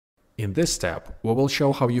In this step, we will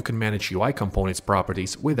show how you can manage UI components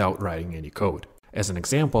properties without writing any code. As an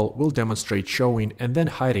example, we'll demonstrate showing and then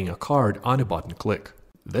hiding a card on a button click.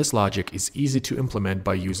 This logic is easy to implement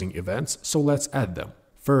by using events, so let's add them.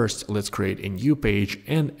 First, let's create a new page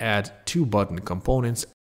and add 2 button components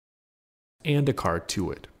and a card to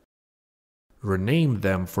it. Rename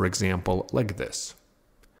them, for example, like this.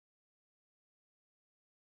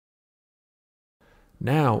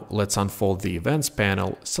 Now, let's unfold the Events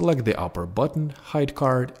panel, select the upper button, hide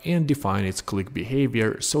card, and define its click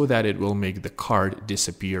behavior so that it will make the card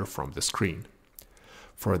disappear from the screen.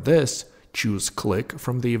 For this, choose Click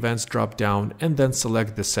from the Events drop-down and then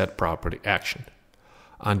select the Set Property action.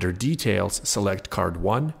 Under Details, select Card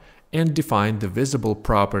 1 and define the visible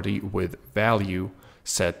property with value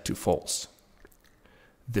set to false.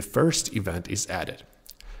 The first event is added.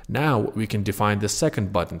 Now we can define the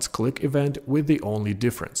second button's click event with the only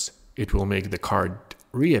difference. It will make the card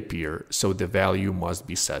reappear, so the value must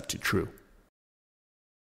be set to true.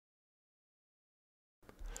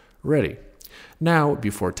 Ready. Now,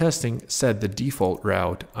 before testing, set the default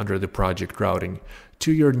route under the project routing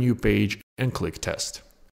to your new page and click Test.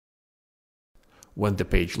 When the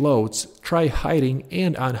page loads, try hiding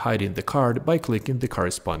and unhiding the card by clicking the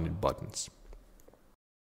corresponding buttons.